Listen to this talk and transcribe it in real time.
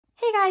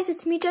guys,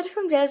 it's me, Jed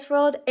from Jed's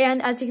World, and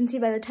as you can see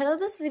by the title of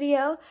this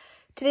video,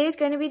 today is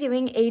going to be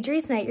doing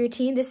Adrey's night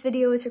routine. This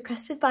video was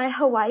requested by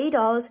Hawaii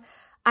Dolls.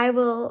 I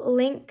will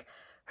link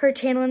her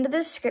channel in the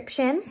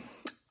description.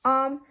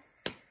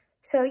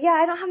 So yeah,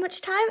 I don't have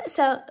much time,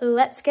 so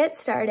let's get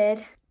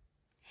started.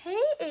 Hey,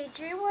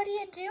 Adrey, what are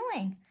you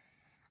doing?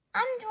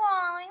 I'm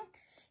drawing.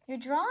 You're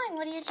drawing?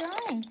 What are you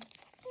drawing?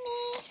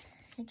 Me.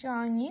 You're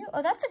drawing you?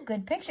 Oh, that's a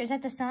good picture. Is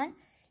that the sun?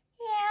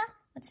 Yeah.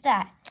 What's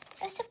that?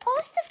 It's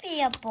supposed to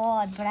be a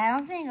board, but I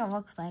don't think it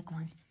looks like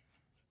one.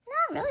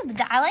 Not really,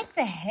 but I like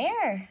the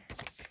hair.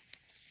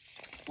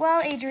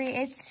 Well, Adrey,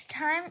 it's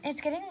time. It's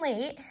getting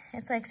late.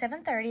 It's like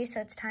 7:30,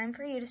 so it's time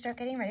for you to start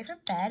getting ready for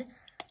bed.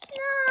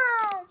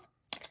 No.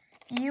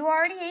 You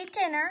already ate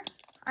dinner.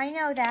 I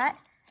know that.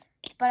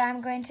 But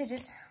we're going to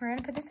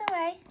put this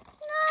away.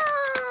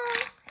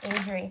 No.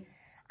 Adrey,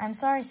 I'm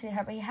sorry,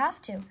 sweetheart, but you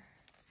have to.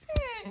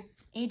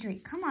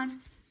 Adrey, come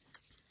on.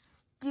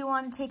 Do you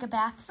want to take a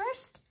bath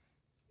first?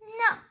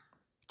 No.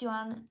 Do you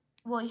want to,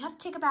 well, you have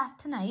to take a bath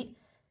tonight.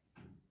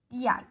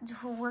 Yeah,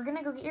 we're going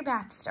to go get your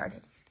bath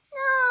started.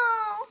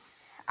 No.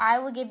 I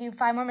will give you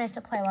 5 more minutes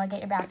to play while I get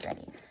your bath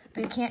ready.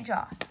 But you can't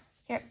draw.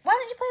 Here, why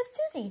don't you play with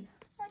Susie?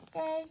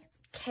 Okay.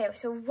 Okay,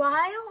 so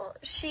while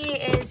she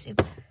is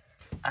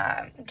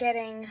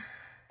getting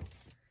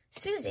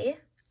Susie,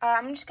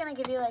 I'm just going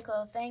to give you like a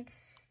little thing.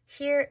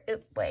 Here,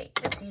 wait,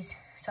 oopsies,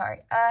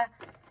 sorry.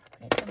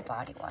 Need some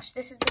body wash.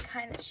 This is the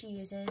kind that she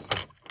uses.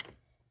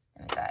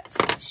 Then we got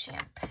some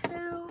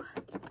shampoo,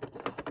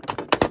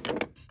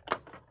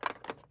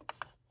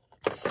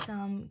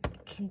 some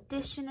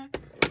conditioner,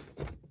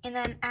 and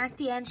then at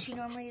the end she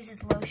normally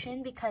uses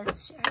lotion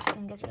because her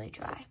skin gets really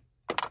dry.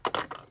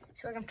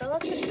 So we're gonna fill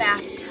up the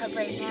bathtub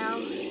right now,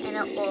 and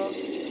it will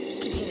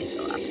continue to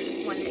fill up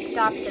when it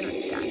stops and when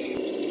it's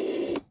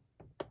done.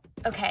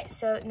 Okay,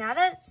 so now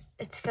that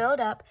it's filled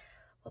up,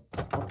 we'll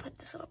put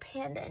this little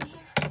panda in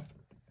here.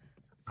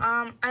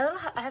 I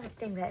have a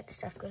thing that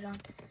stuff goes on.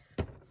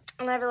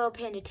 And I have a little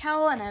panda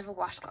towel and I have a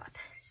washcloth.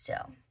 So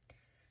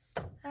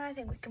I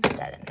think we can put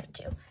that in there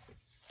too.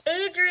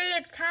 Adrey,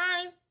 it's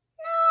time.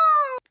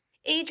 No.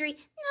 Adrey,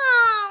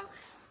 no.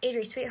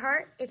 Adrey,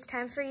 sweetheart, it's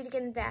time for you to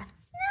get in the bath.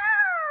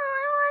 No,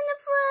 I want to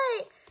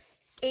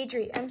play.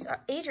 Adrey, I'm sorry.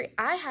 Adrey,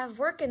 I have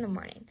work in the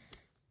morning.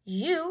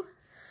 You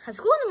have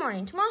school in the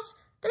morning. Tomorrow's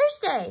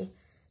Thursday.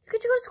 You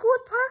get to go to school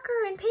with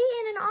Parker and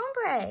Peyton and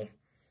Ombre.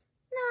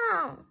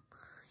 No.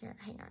 Here,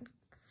 hang on.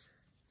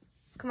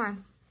 Come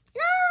on.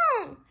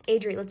 No!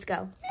 Adrey, let's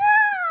go.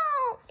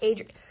 No!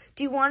 Adrey,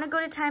 do you want to go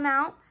to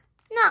timeout?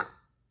 No.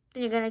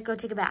 Then you're going to go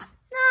take a bath.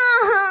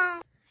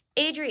 No!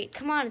 Adrey,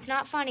 come on. It's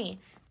not funny.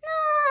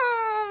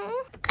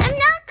 No! I'm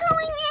not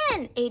going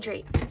in.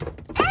 Adrey.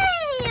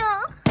 Hey!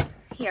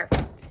 Here.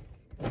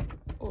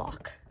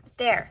 Lock.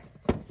 There.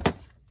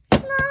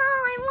 No,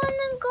 I want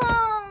to go.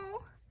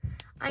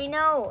 I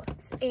know,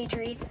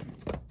 Adrey.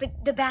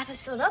 But the bath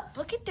is filled up.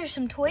 Look, there's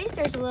some toys.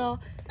 There's a little,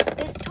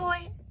 this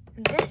toy,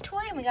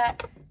 and we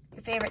got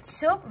your favorite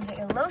soap, we got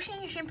your lotion,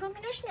 your shampoo, and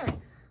conditioner.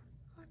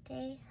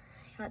 Okay,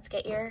 let's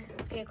get your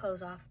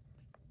clothes off.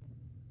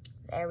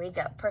 There we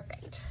go,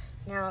 perfect.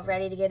 Now,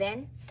 ready to get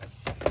in?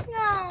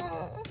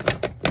 No.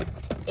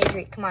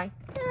 Adrey, come on.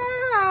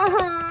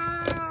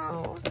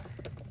 No.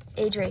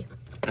 Adrey,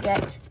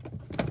 get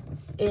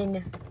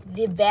in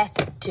the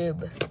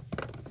bathtub.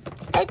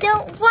 I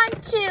don't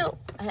want to.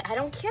 I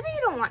don't care that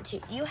you don't want to.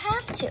 You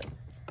have to.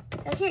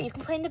 Now here, you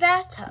can play in the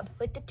bathtub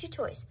with the 2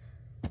 toys.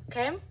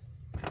 Okay?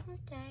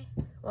 Okay.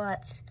 Well, I'll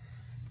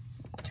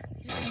turn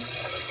these on.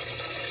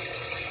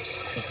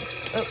 Take this.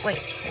 Oh,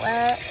 wait.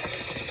 What?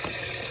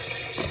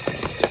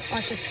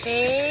 Wash your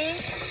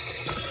face.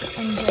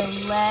 And your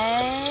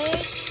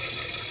legs.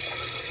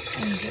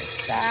 And your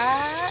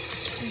back.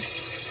 And your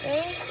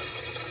face.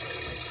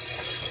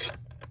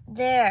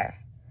 There.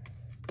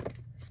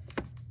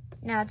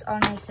 Now it's all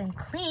nice and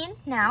clean.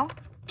 Now,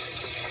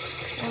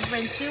 we'll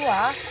rinse you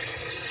off.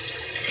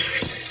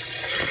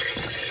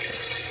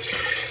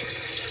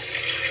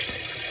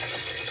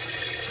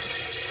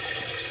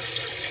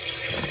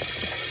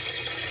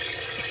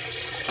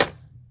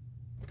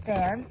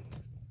 There.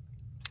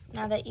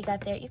 Now that you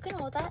got there, you can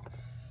hold that.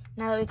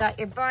 Now that we got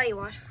your body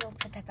wash, we'll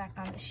put that back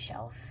on the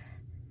shelf.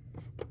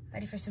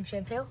 Ready for some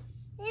shampoo?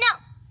 No!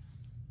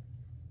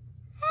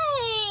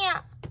 Hey!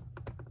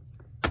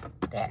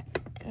 There.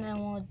 And then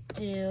we'll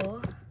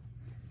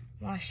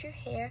wash your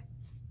hair.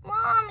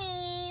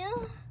 Mommy!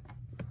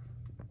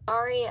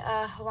 Sorry,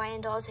 Hawaiian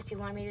Dolls, if you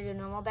wanted me to do a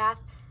normal bath.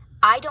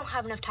 I don't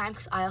have enough time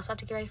because I also have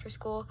to get ready for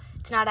school.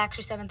 It's not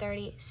actually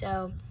 7:30,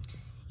 so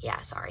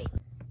yeah, sorry.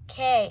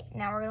 Okay,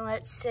 now we're going to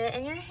let it sit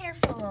in your hair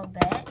for a little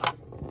bit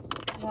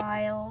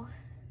while,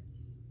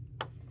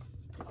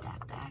 put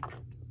that back.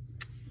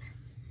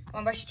 Want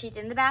to brush your teeth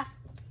in the bath?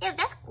 Ew,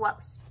 that's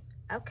gross.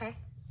 Okay.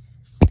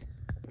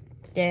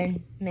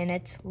 10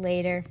 minutes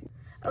later.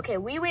 Okay,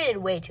 we waited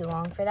way too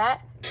long for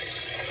that.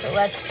 So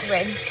let's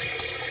rinse.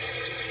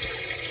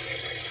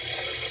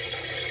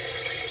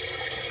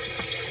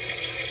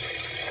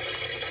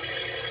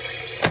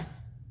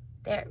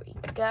 There we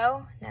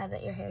go. Now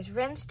that your hair is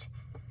rinsed,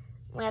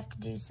 we have to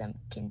do some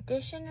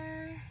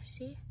conditioner.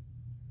 See?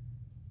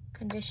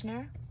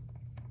 Conditioner.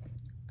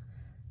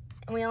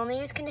 And we only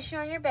use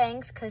conditioner on your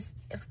bangs because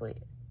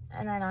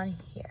and then on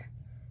here.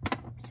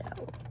 So,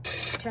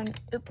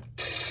 oop.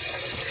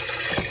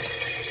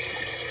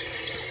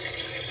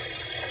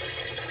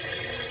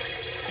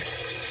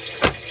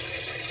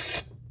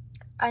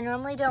 I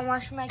normally don't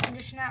wash my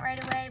conditioner out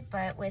right away,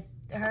 but with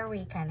her,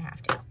 we kind of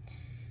have to.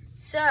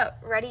 So,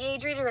 ready,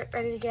 Adrey,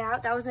 ready to get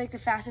out? That was like the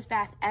fastest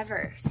bath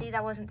ever. See,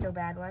 that wasn't so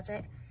bad, was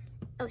it?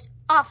 It was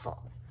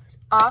awful. It was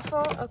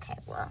awful. Okay,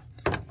 well,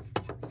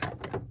 we got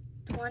the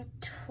one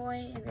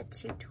toy and the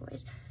two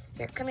toys.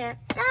 Here, come here.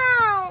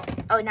 No!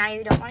 Oh, now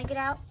you don't want to get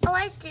out? Oh,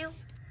 I do.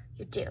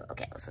 You do.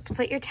 Okay, let's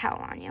put your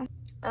towel on you.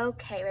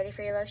 Okay, ready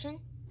for your lotion?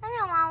 I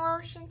don't want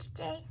lotion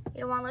today.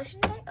 You don't want lotion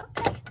today?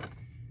 Okay.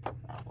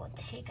 Well, we'll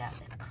take out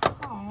the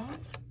comb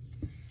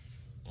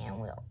and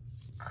we'll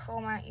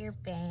comb out your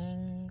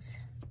bangs.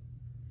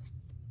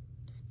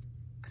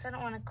 Because I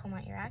don't want to comb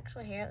out your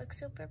actual hair. It looks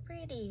super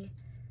pretty.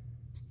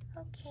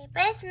 Okay,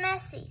 but it's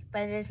messy.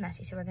 But it is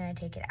messy, so we're going to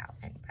take it out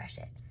and brush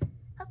it.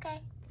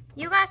 Okay.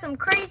 You got some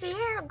crazy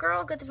hair,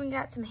 girl. Good thing we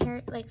got some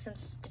hair, like some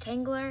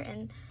detangler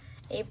and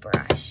a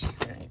brush.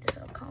 We don't need this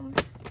little comb.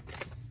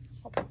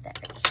 We'll put that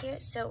right here.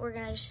 So we're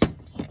going to just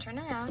turn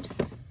it around.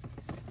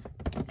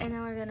 And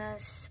then we're going to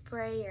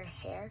spray your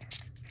hair.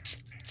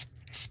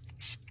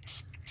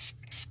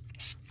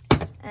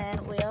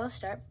 And we'll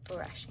start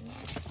brushing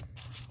it.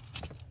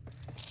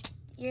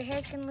 Your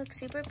hair's going to look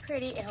super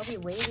pretty. It'll be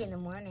wavy in the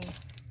morning.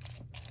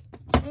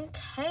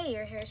 Okay,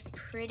 your hair's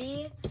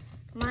pretty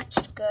much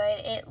good.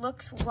 It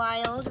looks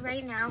wild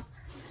right now,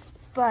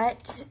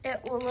 but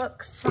it will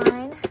look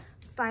fine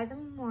by the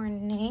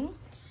morning.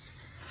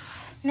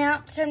 Now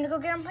it's time to go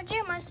get on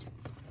pajamas.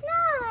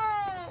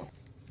 No!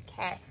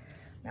 Okay,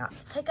 now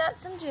let's pick out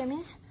some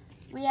jammies.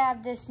 We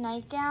have this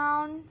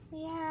nightgown.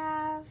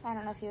 I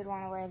don't know if you would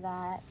want to wear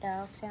that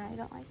though, because I know you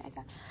don't like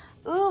nightgown.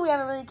 Ooh, we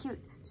have a really cute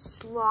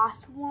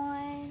sloth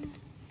one.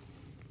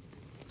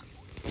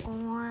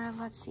 Or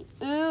let's see.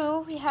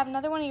 Ooh, we have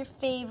another one of your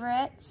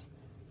favorites.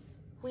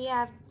 We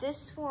have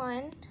this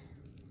one,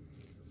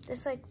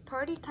 this like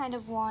party kind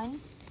of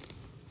one.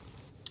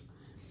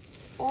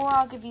 Or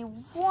I'll give you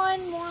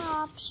one more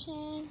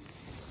option.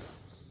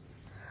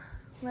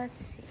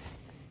 Let's see.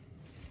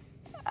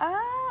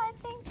 I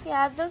think,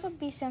 yeah, those would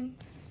be some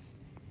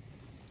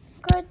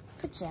good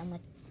pajama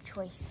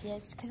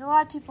choices. Because a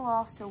lot of people are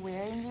also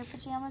wearing their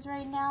pajamas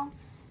right now.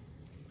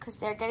 Because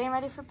they're getting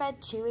ready for bed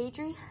too,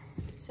 Adrey.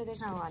 So there's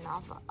not a lot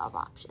of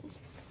options.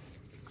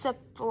 Except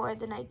for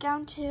the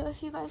nightgown too,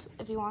 if you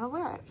want to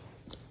wear it.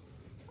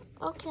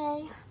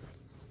 Okay.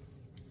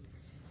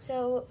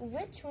 So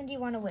which one do you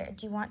want to wear?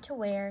 Do you want to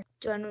wear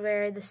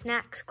the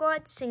snack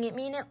squad, sing it,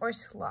 mean it, or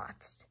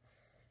sloths?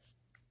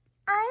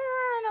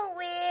 I want to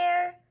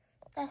wear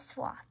the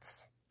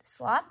sloths. The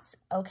sloths?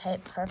 Okay,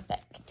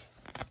 perfect.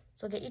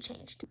 So we'll get you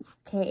changed.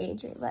 Okay,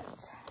 Adrey,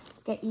 let's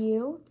get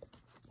you.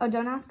 Oh,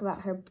 don't ask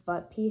about her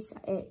butt piece.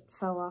 It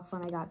fell off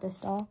when I got this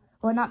doll.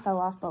 Well, not fell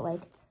off, but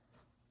like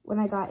when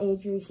I got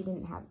Adrey, she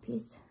didn't have a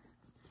piece.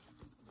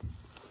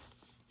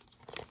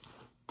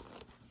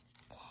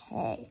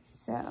 Okay,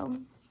 so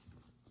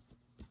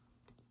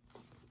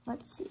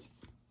let's see.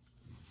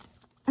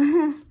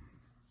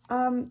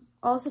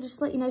 Also, just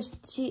to let you know,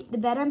 the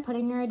bed I'm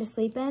putting her to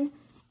sleep in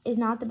is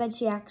not the bed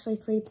she actually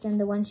sleeps in.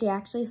 The one she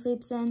actually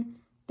sleeps in,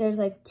 there's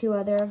like two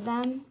other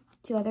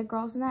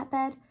girls in that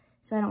bed.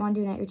 So I don't want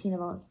to do a night routine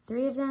of all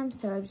three of them.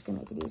 So I'm just going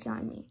to make it easy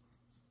on me.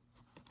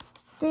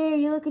 There,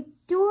 you look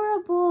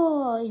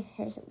adorable. Your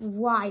hair's a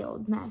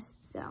wild mess.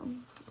 So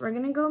we're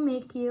going to go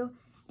make you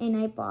a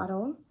night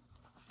bottle.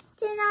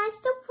 Can I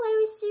still play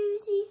with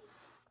Susie?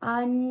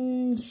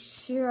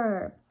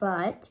 Unsure,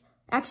 but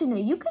actually, no,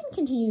 you can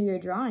continue your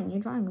drawing.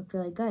 Your drawing looked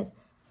really good.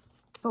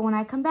 But when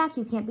I come back,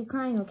 you can't be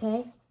crying,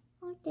 okay?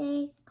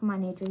 Okay. Come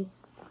on, Adrey.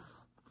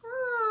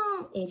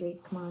 Oh, Adrey,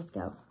 come on, let's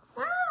go.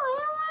 No, I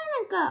don't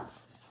want to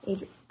go.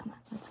 Adrey, come on,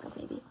 let's go,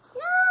 baby.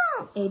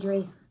 No!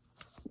 Adrey.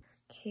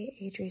 Okay,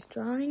 Adrey's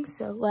drawing,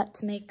 so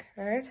let's make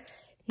her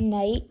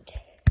night,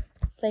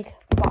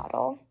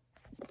 bottle.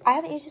 I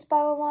haven't used this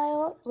bottle in a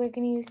while. We're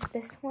going to use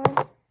this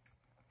one.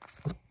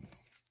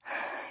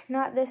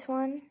 Not this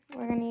one.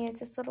 We're going to use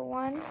this little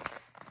one.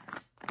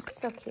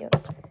 It's so cute.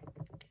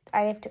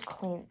 I have to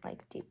clean,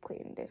 deep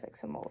clean. There's,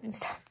 some mold and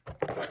stuff.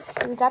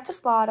 So we got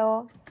this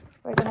bottle.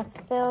 We're going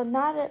to fill,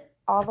 not it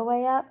all the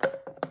way up,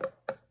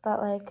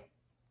 but,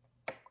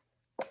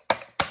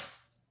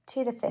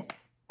 to the 50.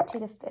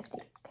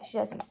 Because she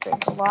doesn't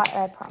drink a lot,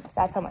 I promise.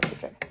 That's how much she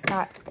drinks.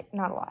 Not a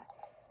lot.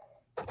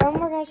 Then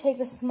we're going to take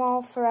the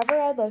small Forever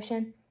Red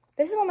lotion.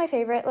 This is one of my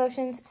favorite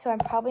lotions, so I'm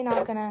probably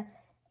not going to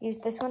use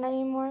this one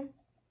anymore.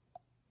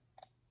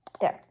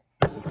 There.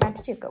 Just count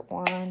to two. Go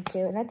 1, 2,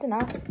 and that's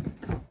enough.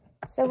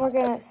 So we're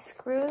going to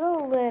screw the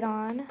lid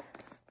on.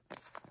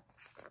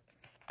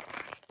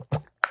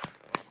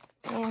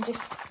 And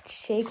just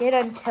shake it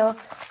until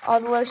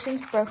all the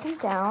lotion's broken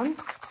down.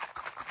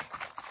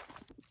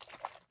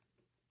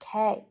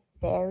 Okay.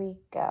 There we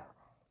go.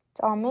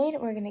 It's all made.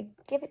 We're gonna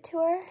give it to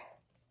her.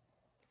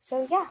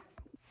 So yeah.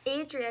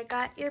 Adrey, I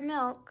got your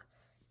milk.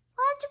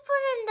 Why'd you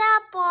put it in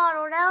that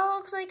bottle? That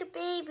looks like a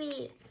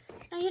baby.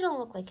 No, you don't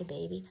look like a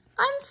baby.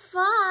 I'm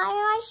fine.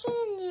 I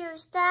shouldn't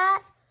use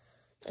that.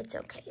 It's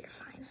okay. You're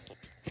fine.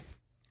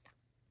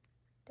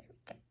 There we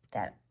go.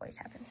 That always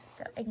happens.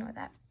 So ignore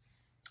that.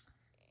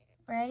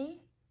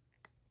 Ready?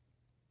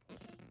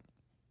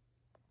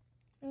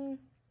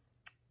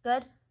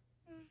 Good?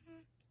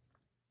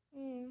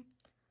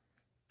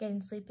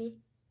 Getting sleepy?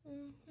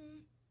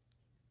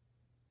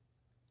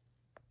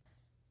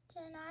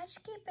 Can I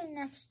just keep it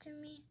next to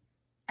me?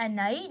 At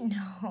night?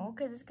 No,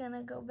 because it's going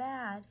to go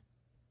bad.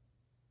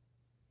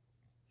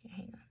 Here,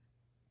 hang on.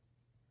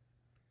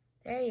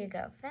 There you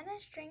go.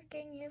 Finish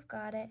drinking. You've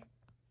got it.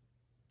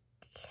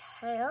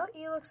 Okay. Oh,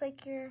 you looks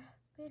like you're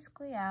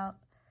basically out.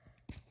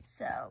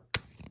 So,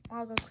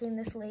 I'll go clean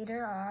this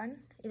later on,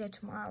 either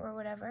tomorrow or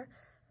whatever.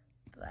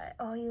 But,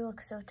 oh, you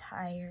look so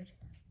tired.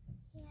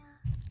 Yeah.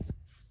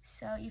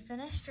 So, you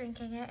finished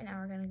drinking it, and now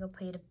we're going to go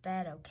put you to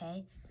bed,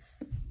 okay?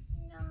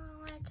 No,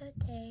 it's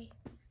okay.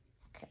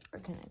 Okay, we're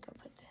going to go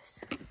put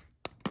this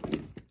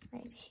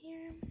right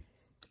here.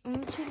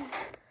 And she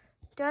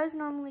does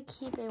normally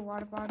keep a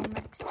water bottle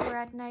next to her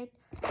at night.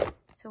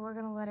 So, we're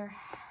going to let her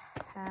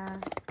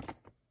have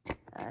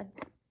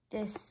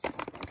this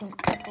pink,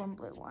 purple, and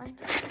blue one.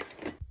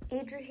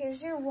 Adrey,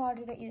 here's your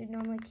water that you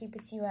normally keep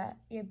with you at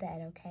your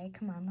bed, okay?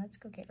 Come on, let's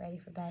go get ready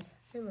for bed.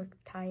 You look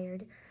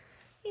tired.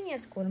 You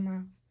need to go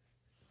tomorrow.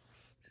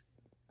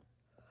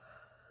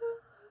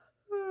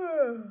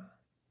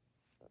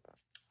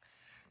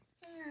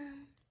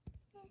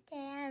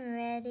 Okay, I'm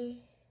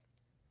ready.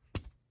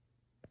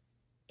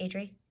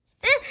 Adrey?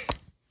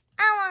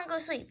 I want to go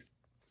sleep.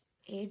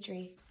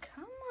 Adrey,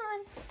 come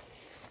on.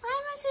 Why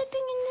am I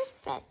sleeping in this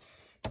bed?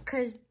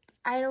 Because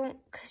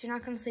you're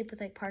not going to sleep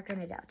with like Parker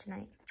and Adele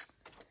tonight.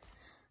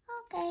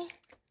 Okay.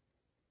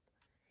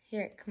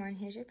 Here, come on,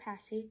 here's your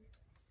passy.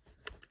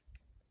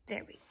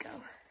 There we go.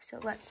 So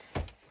let's,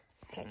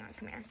 hang on,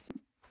 come here.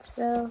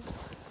 So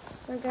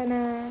we're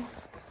gonna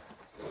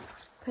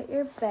put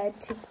your bed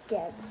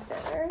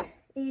together.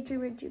 Adrey,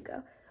 where'd you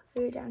go?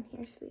 Oh, you're down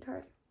here,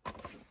 sweetheart.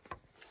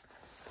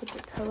 Put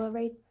your pillow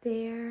right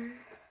there.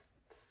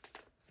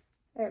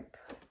 Or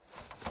put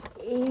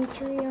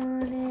Adrey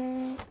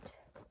on it.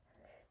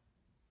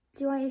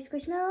 Do you want your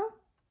squishmallow?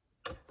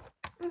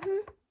 Okay,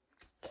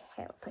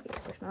 I'll put your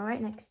squishmallow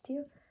right next to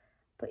you.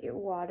 Put your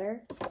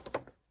water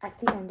at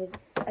the end,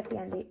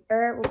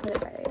 or we'll put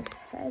it right on your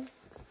head.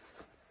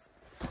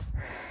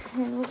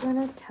 And we're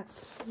gonna tuck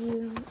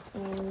you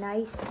in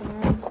nice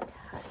and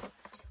tight.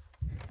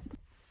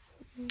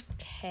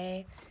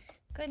 Okay.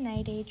 Good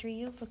night, Adrey.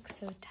 You look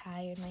so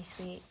tired, my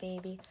sweet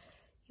baby.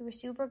 You were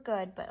super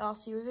good, but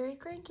also you were very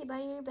cranky by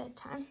your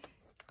bedtime.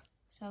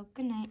 So,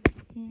 good night.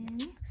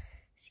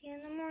 See you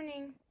in the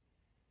morning.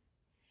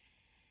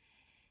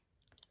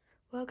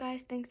 Well,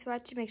 guys, thanks for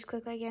watching. Make sure to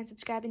click like and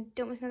subscribe, and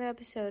don't miss another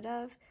episode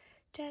of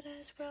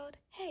Jedda's World.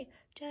 Hey,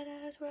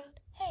 Jedda's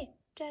World. Hey,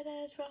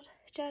 Jedda's World.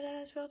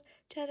 Jedda's World.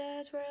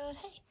 Jedda's World.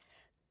 Hey,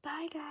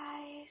 bye,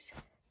 guys.